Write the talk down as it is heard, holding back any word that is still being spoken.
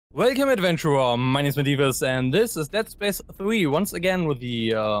Welcome, adventurer. My name is Medivus, and this is Dead Space 3 once again with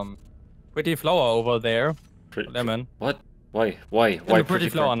the pretty flower over there, Lemon. What? Why? Why? And Why the pretty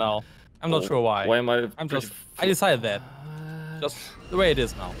flower now? I'm not sure why. Why am I? I decided that. Just the way it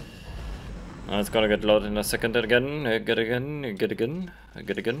is now. It's gonna get loud in a second again. Get again.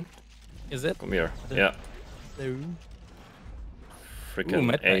 Is it? Come here. Yeah. No.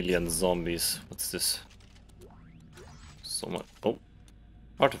 Freaking alien zombies. What's this? So much. Oh.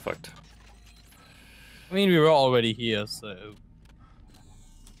 Artifact. I mean, we were already here, so...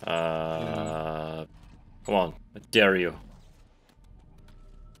 Come on. I dare you.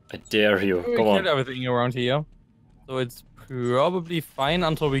 I dare you. We Come on. everything around here. So it's probably fine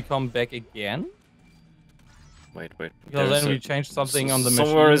until we come back again. Wait. Because then we changed something on the machine.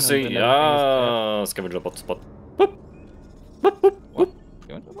 Somewhere is a... scavenger bot spot. Boop. Boop, boop, boop.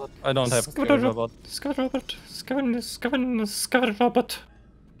 Scavenger bot? I don't have a scavenger bot. Scavenger bot.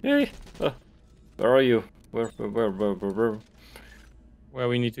 Yay! Where are you? Where? Where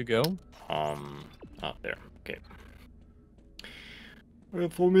we need to go? There. Okay.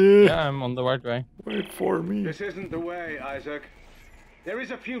 Wait for me. Yeah, I'm on the right way. Wait for me. This isn't the way, Isaac. There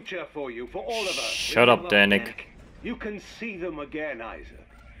is a future for you, for all of us. Shut up, Danik. You can see them again, Isaac.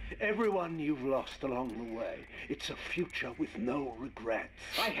 Everyone you've lost along the way. It's a future with no regrets.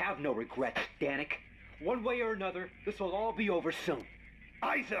 I have no regrets, Danik. One way or another, this will all be over soon.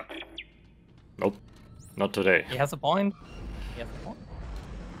 Isaac! Nope. Not today. He has a point. He has a point.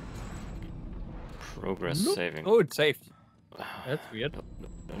 Progress saving. Oh, it's saved. That's weird.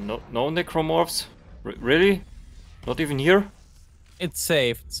 No necromorphs? Really? Not even here? It's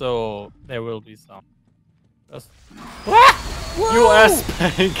saved, so there will be some. Just... You ass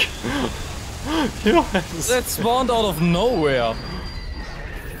bank! You ass. That spawned out of nowhere.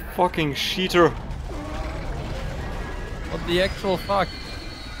 Fucking cheater. What the actual fuck?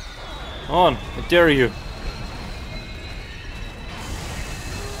 Come on, I dare you.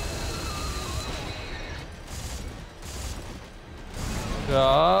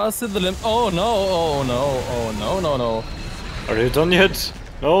 Just in the limb. Oh no. Are you done yet?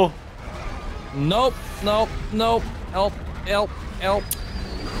 No? Nope. Help.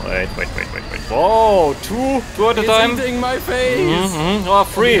 Wait. Whoa, two at a time. It's eating my face. Oh,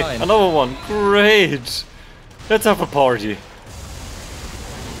 free. Another one. Great. Let's have a party.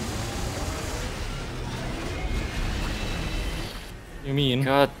 You mean?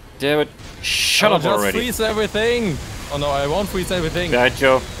 God damn it. Shut up already. Just freeze everything. Oh no, I won't freeze everything. Yeah,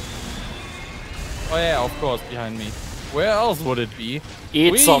 Joe. Oh yeah, of course, behind me. Where else would it be?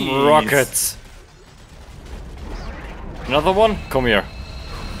 Eat some rockets. Another one? Come here.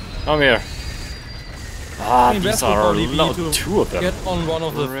 Ah, these are loud. Two of them. Get on one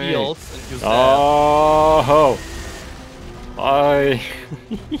of the fields and use Oh, I.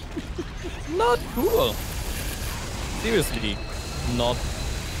 Not cool. Seriously, not.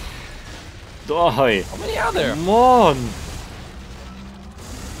 Die. How many are there? Come on.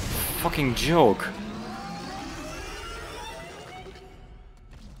 Fucking joke.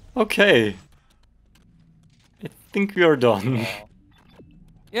 Okay. I think we are done.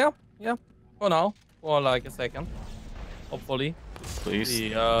 Yeah. For now. For like a second. Hopefully. Please.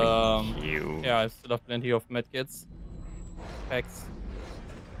 Thank you. Yeah, I still have plenty of medkits. Packs.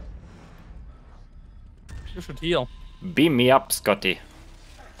 You should heal. Beam me up, Scotty.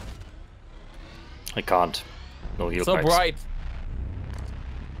 I can't. No heal So packs. bright.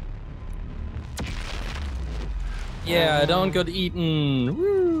 Yeah, don't get eaten.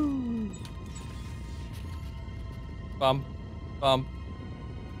 Woo. Bump.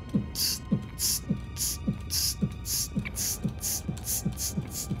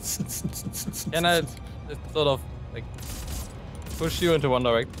 Can I just sort of like push you into one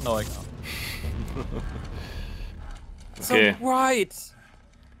direction? No, I can't. Okay. So bright.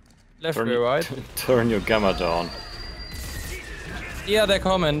 Left way, right? Turn your gamma down. Yeah, they're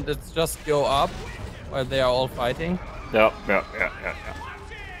coming. Let's just go up while they are all fighting. Yeah.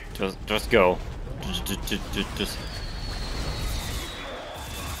 Just go. Just.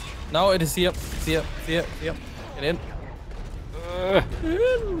 Now it is here. Get in.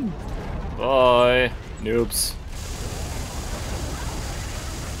 Bye, noobs.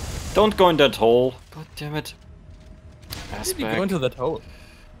 Don't go in that hole. God damn it. Did we go into that hole?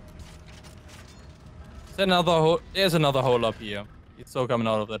 There's another hole up here. It's so coming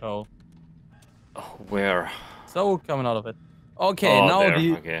out of that hole. Oh, where? So coming out of it. Okay, Oh, now there.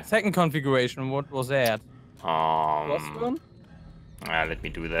 the Okay. second configuration. What was that? Cross one? Let me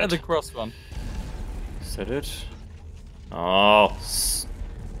do that. Yeah, the cross one. Is that it? Oh.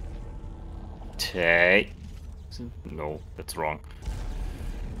 No, that's wrong.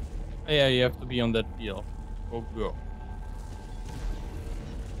 Yeah, you have to be on that field. Oh, go.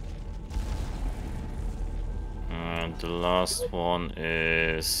 And the last one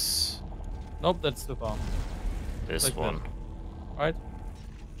is Nope, that's too far. this Like one. this. Right?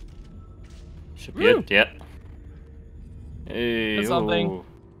 Should be Woo! it, yeah. Hey That's ho. something.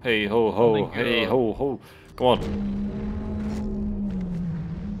 Hey ho ho. Something Hey good. ho ho. Come on.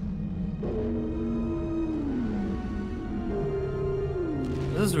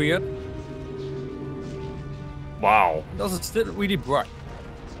 This is weird. Wow. Because it's still really bright.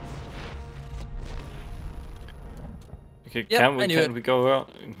 Okay, Yep, can I knew it. we go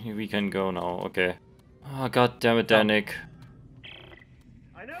out? We can go now, okay. Oh god damn it, Oh. Danik.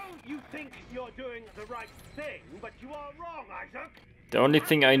 I know you think you're doing the right thing, but you are wrong, Isaac. The only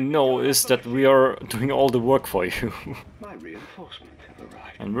thing I know is that we are doing all the work for you. My reinforcement have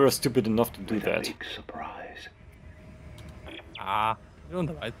arrived. And we're stupid enough to do With a that. big surprise. Ah, you're doing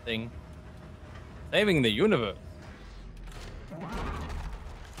the right thing. Saving the universe.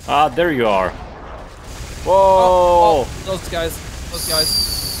 Ah, there you are. Whoa! Oh, those guys. Those guys.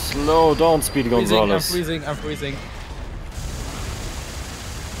 Slow down, Speedy Gonzales. I'm freezing. I'm freezing.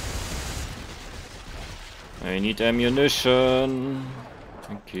 I need ammunition.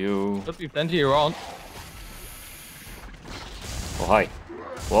 Thank you. Should be plenty around. Oh, hi.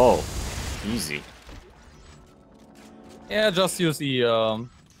 Whoa. Easy. Yeah, just use the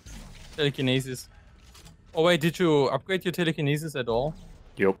telekinesis. Oh wait, did you upgrade your telekinesis at all?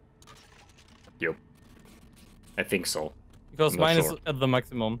 Yup. Yup. I think so. Because I'm not mine is sure. at the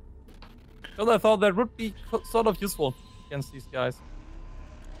maximum. Because I thought that would be sort of useful against these guys.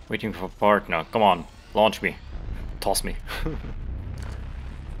 Waiting for a partner. Come on. Launch me. Toss me.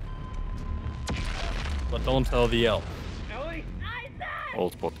 But don't tell the elf. Ellie? Isaac!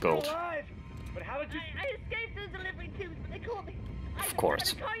 Old spot gold. Alive! But how did you... I escaped those delivery tubes, but they caught me. I just course.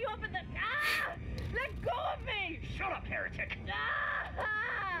 wanted to call you up in the... Ah! Let go of me! Shut up, heretic!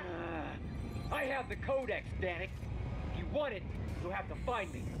 Ah! I have the codex, Danik. If you want it, you'll have to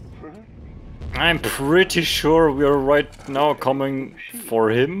find me. I'm pretty sure we're right now coming for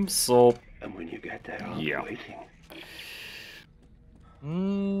him, so... And when you get there, I'll Yeah. be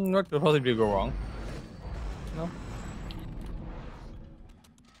waiting. What could possibly go wrong? No?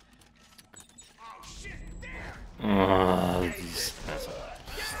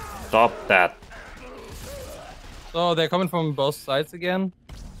 Stop that. So they're coming from both sides again?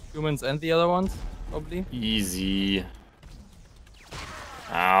 Humans and the other ones, probably? Easy.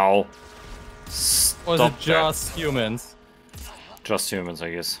 Ow. Or is Stop it that. just humans? Just humans,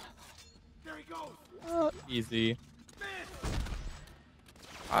 I guess. Easy.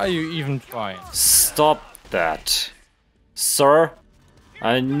 Are you even trying? Stop that. Sir,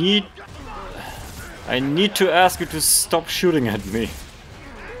 I need to ask you to stop shooting at me.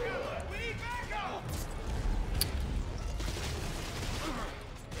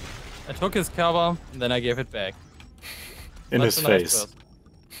 I took his cover, and then I gave it back. In Not his a nice face.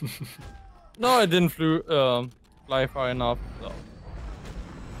 person. No, I didn't fly far enough, so.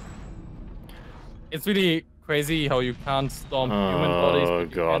 It's really crazy how you can't stomp human bodies, but you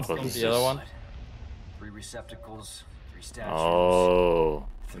God, can what stomp is the other this? one. 3 receptacles, 3 statues. Oh,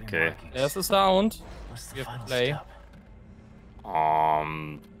 3 okay. markings. There's a sound. What's the You have to final play. step?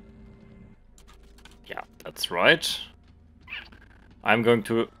 Yeah, that's right. I'm going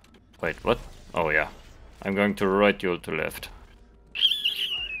to... Wait, what? Oh, yeah. I'm going to right, you to left.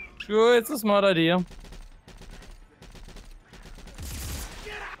 Sure, it's a smart idea.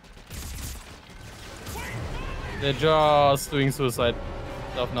 They're just doing suicide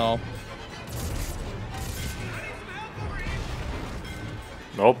stuff now.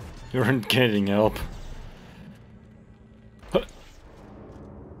 Nope, you aren't getting help.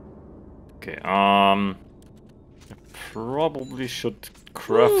 Okay, I probably should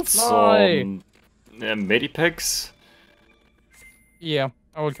craft fly. some medipacks. Yeah,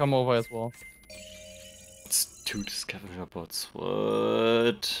 I will come over as well. It's 2 scavenger bots.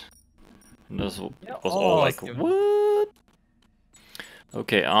 What? And this was Yeah, all like, scavenger. what?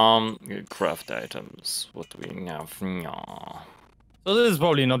 Okay, craft items. What do we have? Yeah. So this is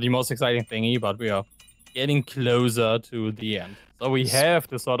probably not the most exciting thingy, but we are getting closer to the end. So we have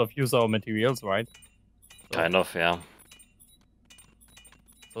to sort of use our materials, right? So, Kind of, yeah.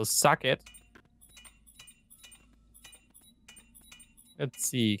 so suck it. Let's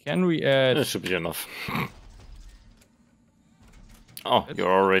see, can we add... That should be enough. Oh, Good. you're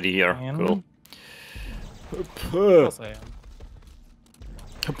already here. Man. Cool. Of course I am.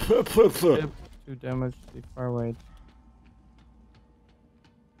 To damage the fire rate.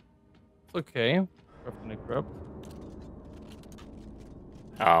 Okay. Craft and equip.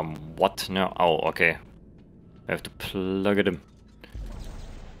 What? No. Oh, okay. I have to plug it in.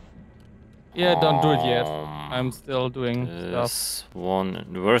 Yeah, don't do it yet. I'm still doing stuff. This one.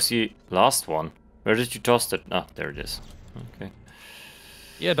 Where's the last one? Where did you toss it? Ah, there it is. Okay.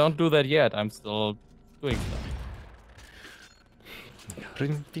 Yeah, don't do that yet. I'm still doing stuff.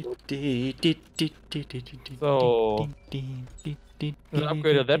 So, I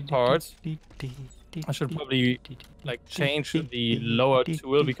upgraded that part. I should probably like change the lower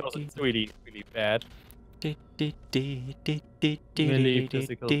tool because it's really, really bad. Really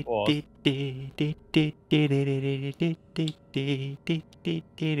physical force.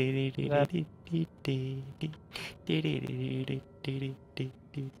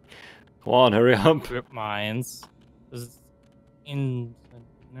 Come on, hurry up. Grip mines. This is in.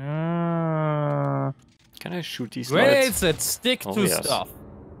 Grenades Can I shoot these lights? that stick Oh, to yes. stuff.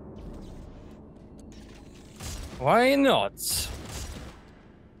 Why not?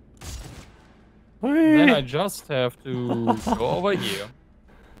 Then I just have to go over here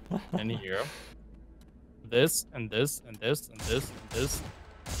and here. This and this and this and this and this.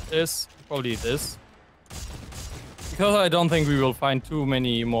 This, probably this. Because I don't think we will find too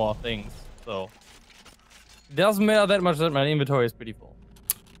many more things. So it doesn't matter that much that my inventory is pretty full.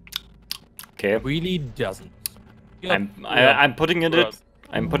 Okay. It really doesn't. I'm putting in it.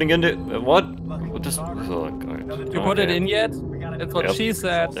 I'm putting in it. What? What is? Oh, God. You put it in yet? That's what Yep. she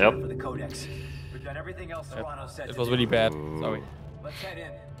said. Yep. For the codex. We've done everything else Serrano said It to was do. really bad. Sorry. Let's head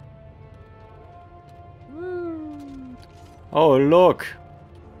in. Oh, look.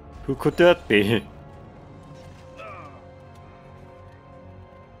 Who could that be?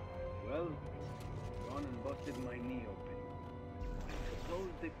 Well, gone and busted my knee open. I suppose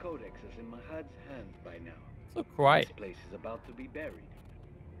the codex is in Mahad's hands by now. So quiet. This place is about to be buried,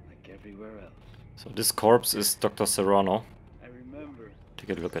 like everywhere else. So this corpse is Dr. Serrano. I remember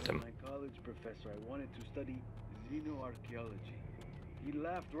Take a look at him. my college professor I wanted to study xenoarchaeology. He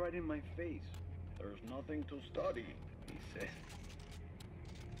laughed right in my face. There's nothing to study, he said.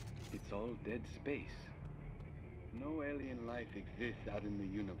 It's all dead space. No alien life exists out in the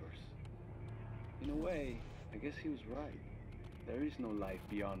universe. In a way, I guess he was right. There is no life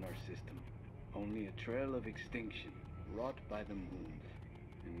beyond our system. Only a trail of extinction, wrought by the moons.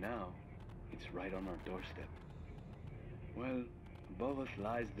 And now, it's right on our doorstep. Well, above us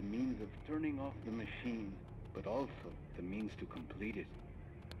lies the means of turning off the machine, but also the means to complete it.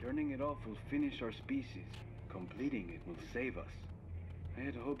 Turning it off will finish our species. Completing it will save us. I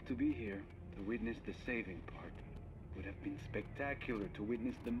had hoped to be here to witness the saving part. It would have been spectacular to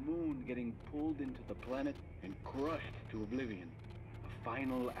witness the moon getting pulled into the planet and crushed to oblivion. A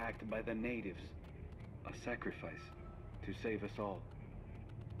final act by the natives. A sacrifice to save us all.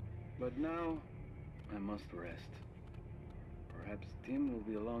 But now, I must rest. Perhaps Tim will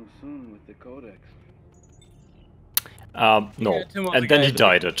be along soon with the codex. No. Yeah, Tim was And the then guy he that-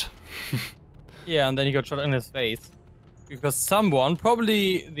 died it. Yeah, and then he got shot in his face. Because someone,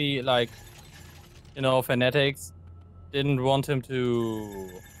 probably the, like, you know, fanatics, didn't want him to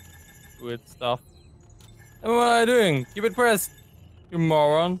do it stuff. And what are you doing? Keep it pressed, you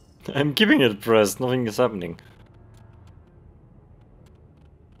moron. I'm keeping it pressed, nothing is happening.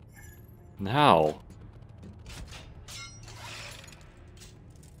 Now.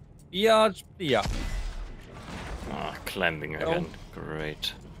 Biatch, yeah. Ah, climbing again.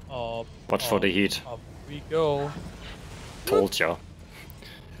 Great. Up, Watch for the heat. Up we go. Told ya.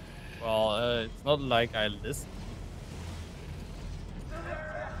 Well, it's not like I list.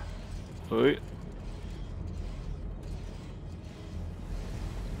 Oi.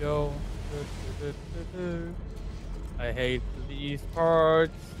 Go. I hate these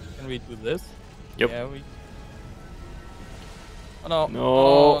parts. Can we do this? Yep. Yeah, we. Oh no. No.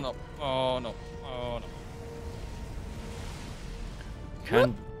 Oh no. Oh no. Oh no.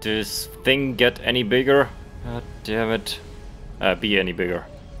 Can this thing get any bigger? God damn it. Be any bigger.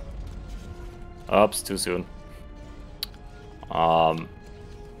 Oops, too soon.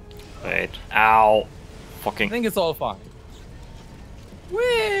 Wait. Ow. I Fucking. think it's all fine.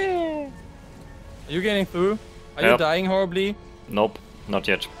 Whee! Are you getting through? Are you Yep. dying horribly? Nope, not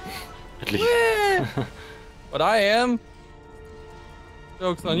yet. At least. Whee! But I am.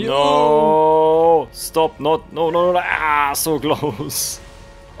 Joke's on you. No! Stop! Not! No! No! No! Ah! So close.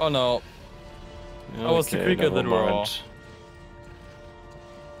 Oh no. That was the Okay, creaker never that were all. mind.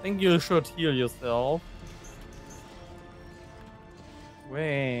 I think you should heal yourself.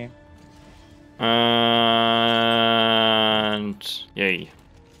 Way. And yay.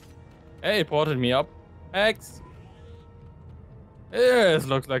 Hey, it ported me up. X. This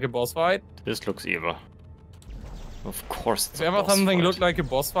looks like a boss fight. This looks evil. Of course it's If a ever boss something fight. looked like a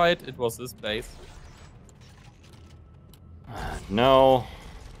boss fight, it was this place. No.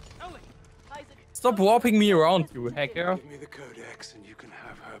 Isaac, Stop warping me around, you hacker. Give me the codex and you can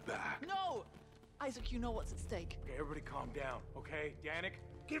have her back. no! Isaac, you know what's at stake. Okay, everybody calm down, okay? Danik,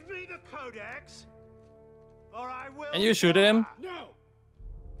 give me the codex, or I will. Can you shoot him? No!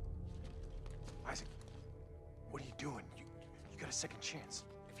 Isaac, what are you doing? You got a second chance.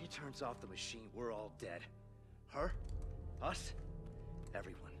 If he turns off the machine, we're all dead. Her? Us?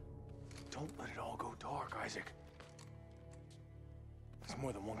 Everyone. Don't let it all go dark, Isaac. There's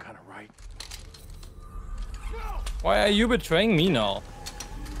more than one kind of right. Why are you betraying me now?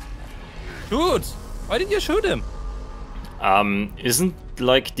 Shoot! Why did you shoot him? Isn't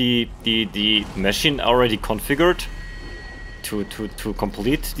like the machine already configured to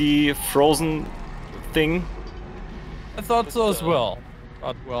complete the frozen thing? I thought so as well.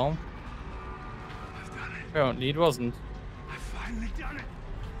 But well, I've done it. apparently it wasn't. I've finally done it.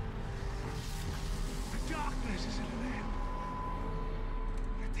 The darkness is in there.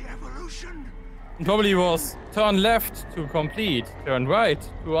 The evolution. Probably was turn left to complete, turn right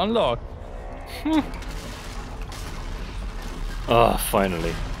to unlock. Ah,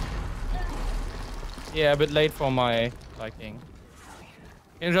 finally. Yeah, a bit late for my liking.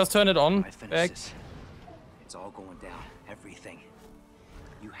 Can you just turn it on? I finish Back? this. It's all going down. Everything.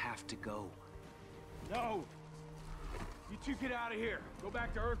 You have to go. No. You two get out of here. Go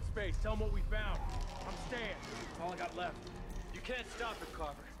back to Earth space. Tell them what we found. I'm staying. That's all I got left. You can't stop it,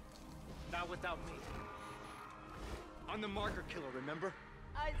 Carver. Not without me. I'm the marker killer, remember?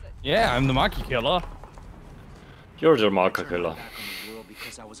 Isaac, Yeah, I'm the monkey killer. You're the marker Turned killer. my back on the world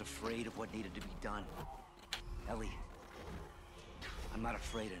because I was afraid of what needed to be done. Ellie, I'm not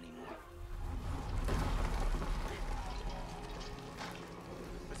afraid anymore.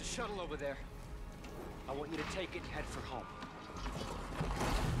 There's a shuttle over there. I want you to take it and head for home.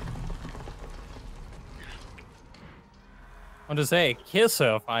 I want to say, kiss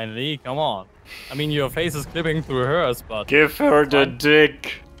her finally, come on. I mean, your face is clipping through hers, but Give her the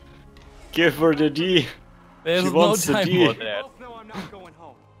dick. Give her the D. there's she no wants the time D. for that. Both know I'm not going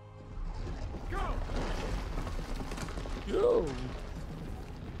home. Yo.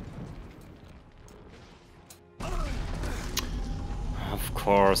 Of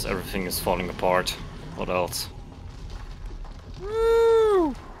course, everything is falling apart. What else?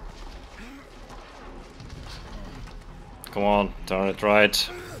 Woo! Come on, turn it right.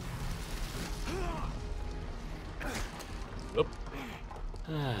 Oop.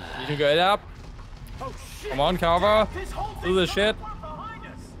 Need to get up. Come on, Carver. Do the shit.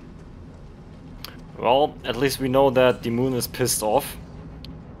 Well, at least we know that the moon is pissed off.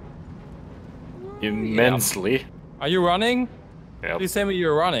 Immensely. Are you running? Yep, Please tell me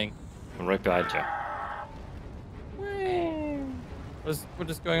you're running. I'm right behind you. What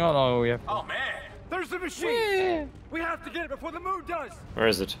is going on? Oh, we have. Oh man, there's the machine. We have to get it before the moon does. Where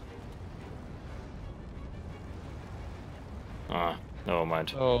is it? Ah, never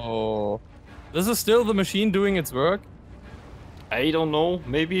mind. Oh, this is still the machine doing its work. I don't know,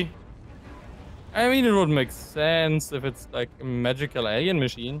 maybe? I mean, it would make sense if it's like a magical alien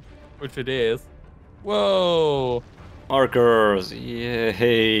machine, which it is. Whoa, Markers,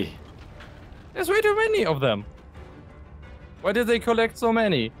 yay. there's way too many of them. Why did they collect so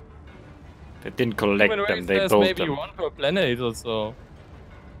many? They didn't collect Human them, race they has built maybe them. one per planet or so.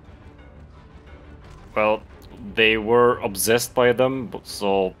 Well, they were obsessed by them,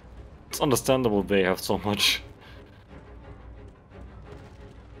 so it's understandable they have so much.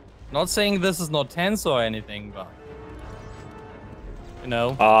 Not saying this is not tense or anything, but you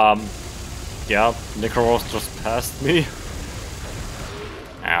know. Yeah, Nicaros just passed me.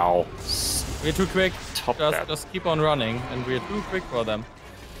 Ow. We're too quick. Stop that. Just keep on running, and we're too quick for them.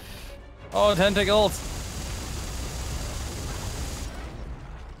 Oh, tentacles!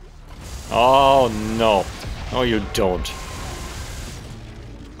 Oh no. No, you don't.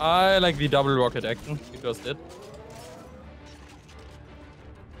 I like the double rocket action. You just did.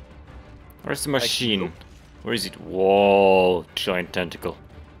 Where's the machine? Where is it? Whoa, giant tentacle.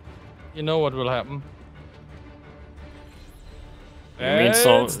 You know what will happen. You mean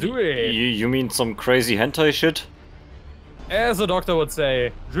some? Let's do it. You mean some crazy hentai shit? As the doctor would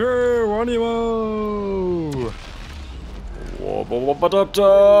say, Geronimo!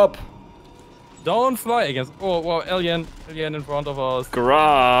 Up. Don't fly against. Oh, wow, alien in front of us.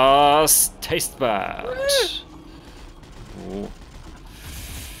 Grass taste bad. Oh.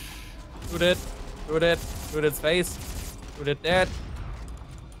 Shoot it, shoot it, shoot its face, shoot it dead.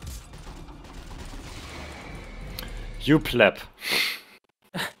 You pleb.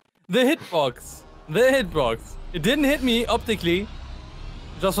 The hitbox, It didn't hit me optically.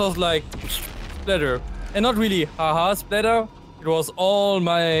 It just was like splatter. And not really haha splatter. It was all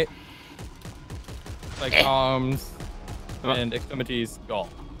my like arms and extremities gone.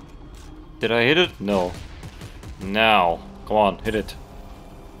 Did I hit it? No. Now. Come on, hit it.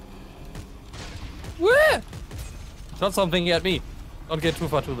 Wah! Shot something at me. Don't get too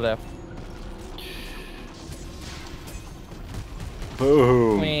far to the left.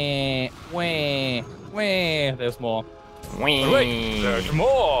 Boom. Wah, wah, wah. There's more. Whee. Oh, wait, there's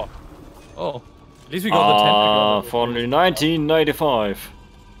more. Oh, at least we got the tentacle. For 1995.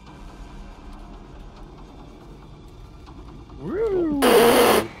 Woo.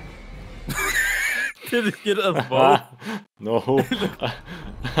 Did it get us both? No.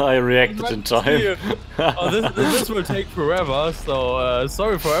 I reacted in time. Oh, this will take forever. So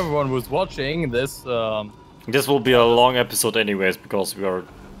sorry for everyone who's watching this. This will be a long episode anyways, because we are,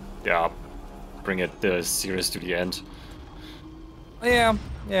 bring the series to the end. Yeah,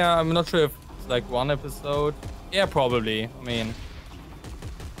 I'm not sure if it's like one episode. Yeah, probably. I mean,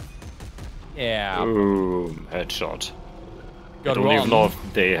 yeah. Boom, headshot. Got I don't even one. know if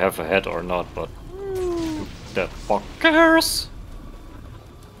they have a head or not, but the fuckers.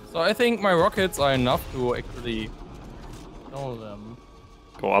 So I think my rockets are enough to actually kill them.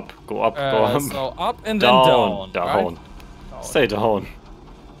 Go up, go up, go up. So up and then down. Down. Right? Stay down.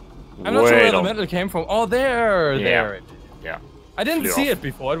 I'm not sure where the down. metal came from. Oh, there, Yeah. there it is. Yeah. I didn't Flew see off. it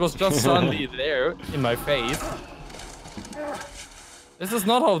before. It was just suddenly there in my face. This is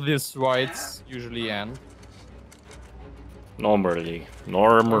not how these rides usually end. Normally. On the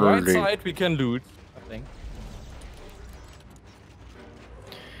right Normally. side we can loot, I think.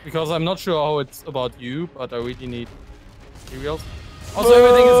 Because I'm not sure how it's about you, but I really need materials. Also,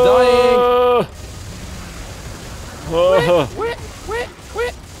 everything is dying!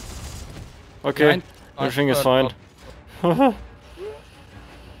 Wait. Okay, Behind- everything is fine.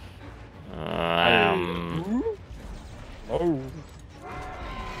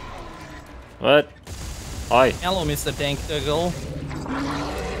 What? Hi. Hello, Mr. Tank Diggle.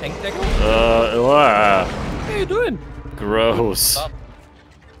 Tank Diggle? How are you doing? Gross.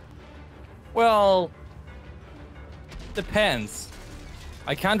 Well, depends.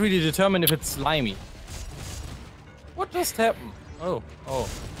 I can't really determine if it's slimy. What just happened? Oh,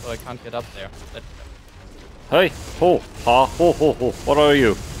 so I can't get up there. Hey, ho, ha, ho, ho, ho. What are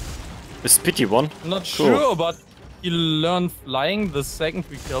you? The spitty one? I'm not Cool. sure, but he learned flying the second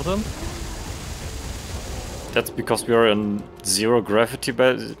we killed him. That's because we are in zero gravity,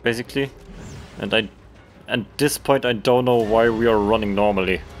 basically. And at this point, I don't know why we are running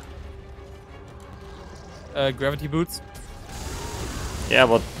normally. Gravity boots. Yeah,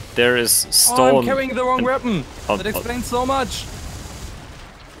 but there is Oh, stone. I'm carrying the wrong weapon. Oh, That explains so much.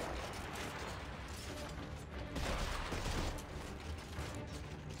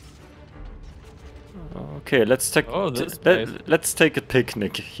 Okay, let's take Oh, this place. let's take a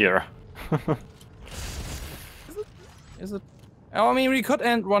picnic here. Is it? Oh, I mean, we could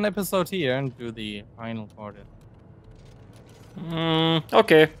end one episode here and do the final part.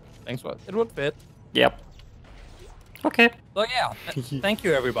 Okay. Thanks for it. Would fit. Yep. Okay. So yeah, thank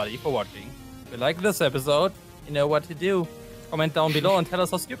you everybody for watching. If you like this episode, you know what to do. Comment down below and tell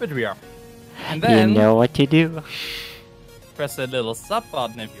us how stupid we are. And then You know what to do. press that little sub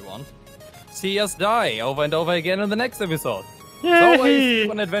button if you want. See us die over and over again in the next episode. As always, Yay!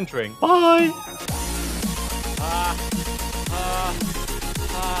 keep on adventuring. Bye.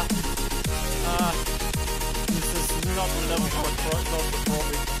 This is not the level for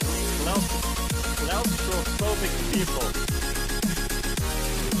claustrophobic people.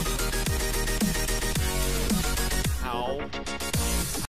 How?